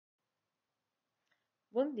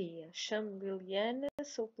Bom dia, chamo-me Liliana,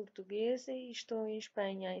 sou portuguesa e estou em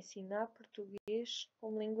Espanha a ensinar português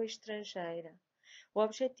como língua estrangeira. O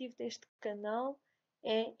objetivo deste canal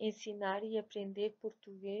é ensinar e aprender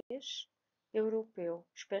português europeu.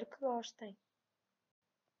 Espero que gostem.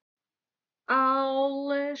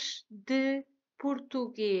 Aulas de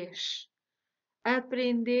português.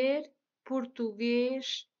 Aprender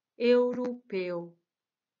português europeu.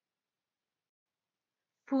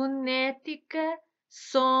 Fonética,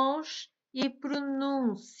 sons e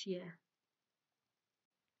pronúncia.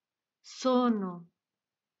 Sono,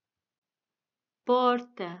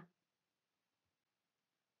 porta,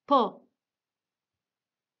 pó,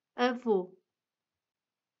 avô,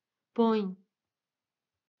 põe.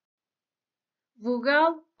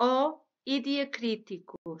 Vogal O e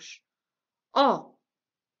diacríticos. O,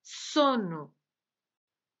 sono.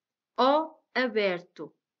 O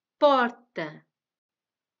aberto, porta.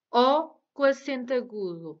 O com acento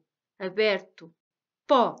agudo, aberto,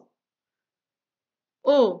 pó.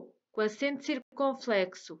 O com acento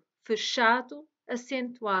circunflexo, fechado,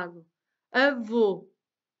 acentuado, avô.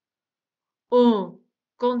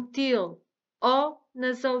 Com tilde, O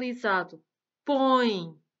nasalizado,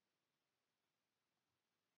 põe.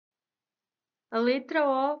 A letra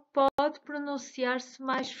O pode pronunciar-se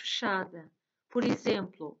mais fechada. Por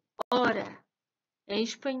exemplo, ora. Em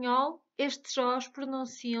espanhol, estes Os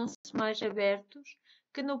pronunciam-se mais abertos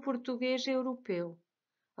que no português europeu.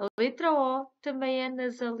 A letra O também é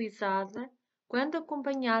nasalizada quando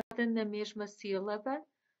acompanhada na mesma sílaba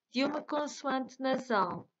de uma consoante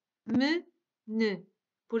nasal, n.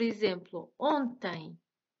 Por exemplo, ontem,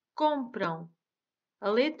 compram. A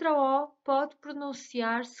letra O pode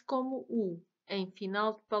pronunciar-se como U, em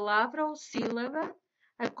final de palavra ou sílaba,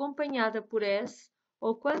 acompanhada por S,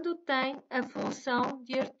 ou quando tem a função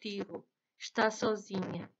de artigo, está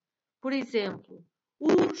sozinha. Por exemplo,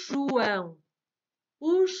 o João,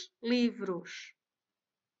 os livros.